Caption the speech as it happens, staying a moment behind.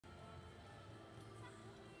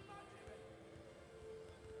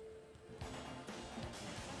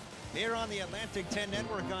Here on the Atlantic 10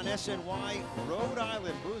 Network on SNY, Rhode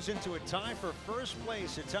Island moves into a tie for first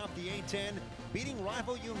place atop the A10, beating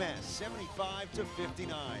rival UMass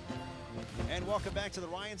 75-59. And welcome back to the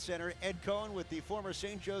Ryan Center. Ed Cohen with the former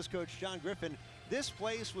St. Joe's coach John Griffin. This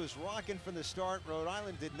place was rocking from the start. Rhode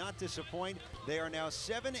Island did not disappoint. They are now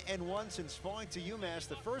 7-1 since falling to UMass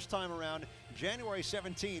the first time around January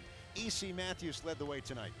 17th. E.C. Matthews led the way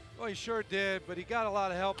tonight. Well, he sure did, but he got a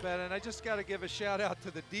lot of help at it. And I just got to give a shout out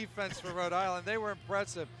to the defense for Rhode Island. They were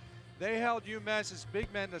impressive. They held UMass's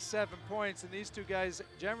big men to 7 points, and these two guys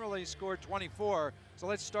generally scored 24. So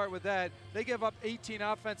let's start with that. They gave up 18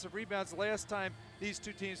 offensive rebounds the last time these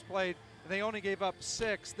two teams played, and they only gave up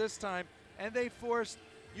 6 this time. And they forced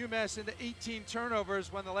UMass into 18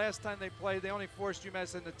 turnovers when the last time they played, they only forced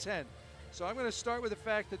UMass into 10. So I'm going to start with the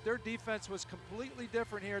fact that their defense was completely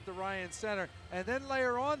different here at the Ryan Center, and then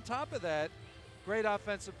layer on top of that, great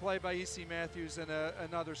offensive play by E.C. Matthews and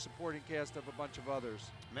another supporting cast of a bunch of others.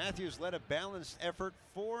 Matthews led a balanced effort,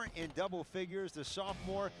 4 in double figures. The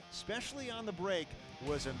sophomore, especially on the break,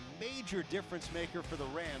 was a major difference maker for the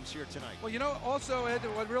Rams here tonight. Well, you know, also, Ed,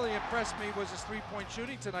 what really impressed me was his three-point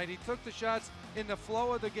shooting tonight. He took the shots in the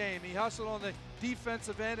flow of the game. He hustled on the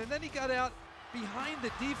defensive end, and then he got out behind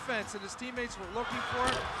the defense, and his teammates were looking for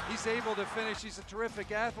him. He's able to finish. He's a terrific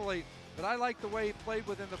athlete, but I like the way he played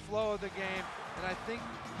within the flow of the game, and I think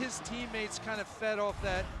his teammates kind of fed off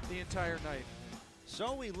that the entire night.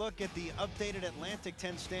 So we look at the updated Atlantic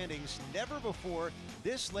 10 standings. Never before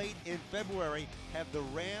this late in February have the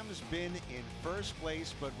Rams been in first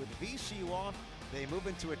place, but with VCU off, they move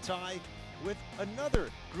into a tie with another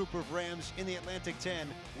group of Rams in the Atlantic 10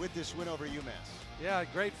 with this win over UMass. Yeah,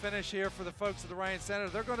 great finish here for the folks at the Ryan Center.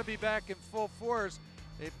 They're going to be back in full force.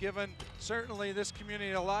 They've given certainly this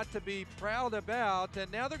community a lot to be proud about,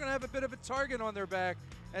 and now they're going to have a bit of a target on their back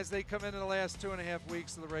as they come into the last 2.5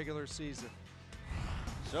 weeks of the regular season.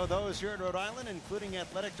 So those here in Rhode Island, including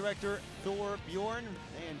athletic director Thor Bjorn,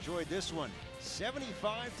 they enjoyed this one.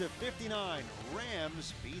 75-59,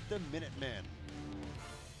 Rams beat the Minutemen.